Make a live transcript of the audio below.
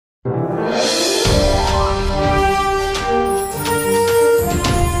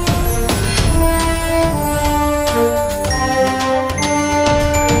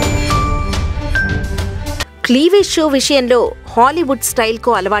Cleavage show విషయంలో Hollywood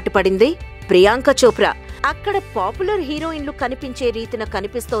స్టైల్కు అలవాటు పడింది ప్రియాంక చోప్రా. అక్కడ పాపులర్ హీరోయిన్లు కనిపించే రీతిన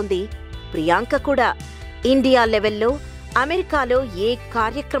కనిపిస్తోంది ప్రియాంక కూడా. ఇండియా లెవెల్లో అమెరికాలో ఏ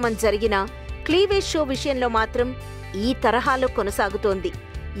కార్యక్రమం జరిగినా క్లీవేజ్ షో విషయంలో మాత్రం ఈ తరహాలో కొనసాగుతోంది.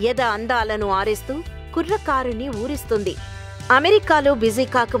 యద అందాలను ఆరేస్తూ కుర్రకారుని ఊరిస్తుంది. అమెరికాలో బిజీ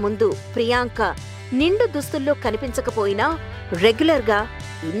కాకముందు ప్రియాంక నిండు దుస్తుల్లో కనిపించకపోయినా రెగ్యులర్గా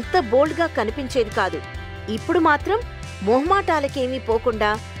ఇంత బోల్డ్గా కనిపించేది కాదు. ఇప్పుడు మాత్రం మొహమాటాలకేమీ పోకుండా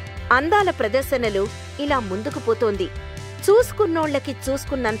అందాల ప్రదర్శనలు ఇలా ముందుకు పోతోంది. చూసుకున్నోళ్లకి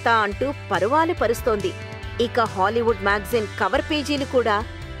చూసుకున్నంత అంటూ పరువాలు పరుస్తోంది. ఇక హాలీవుడ్ మ్యాగజైన్ కవర్ పేజీలు కూడా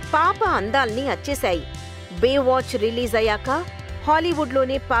పాప అందాల్ని అచ్చేశాయి. బే వాచ్ రిలీజ్ అయ్యాక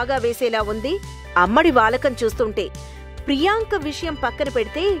హాలీవుడ్లోనే పాగా వేసేలా ఉంది అమ్మడి వాలకం చూస్తుంటే. ప్రియాంక విషయం పక్కన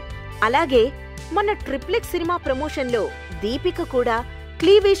పెడితే అలాగే మన ట్రిప్లెక్స్ సినిమా ప్రమోషన్లో దీపిక కూడా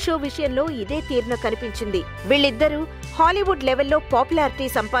క్లీవేజ్ షో విషయంలో ఇదే తీరున కనిపించింది. వీళ్ళిద్దరూ హాలీవుడ్ లెవెల్లో పాపులారిటీ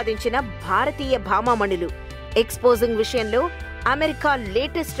సంపాదించిన భారతీయ భామామణులు. ఎక్స్పోజింగ్ విషయంలో అమెరికా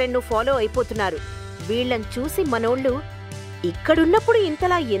లేటెస్ట్ ట్రెండ్ ను ఫాలో అయిపోతున్నారు. వీళ్ళని చూసి మనోళ్లు ఇక్కడున్నప్పుడు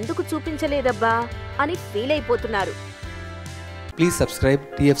ఇంతలా ఎందుకు చూపించలేదబ్బా అని ఫీల్ అయిపోతున్నారు. Please subscribe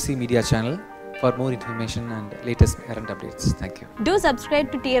TFC Media channel for more information and latest current updates. Thank you. Do subscribe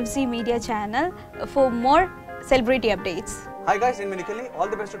to TFC Media channel for more celebrity updates. Hi guys, in Minikali, all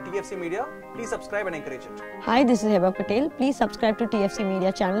the best to TFC Media. Please subscribe and encourage it. Hi, this is Heba Patel. Please subscribe to TFC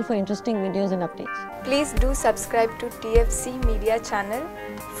Media channel for interesting videos and updates. Please do subscribe to TFC Media channel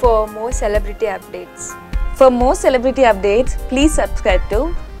for more celebrity updates. For more celebrity updates, please subscribe to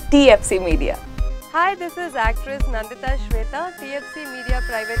TFC Media. Hi, this is actress Nandita Shweta, TFC Media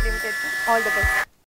Private Limited. All the best.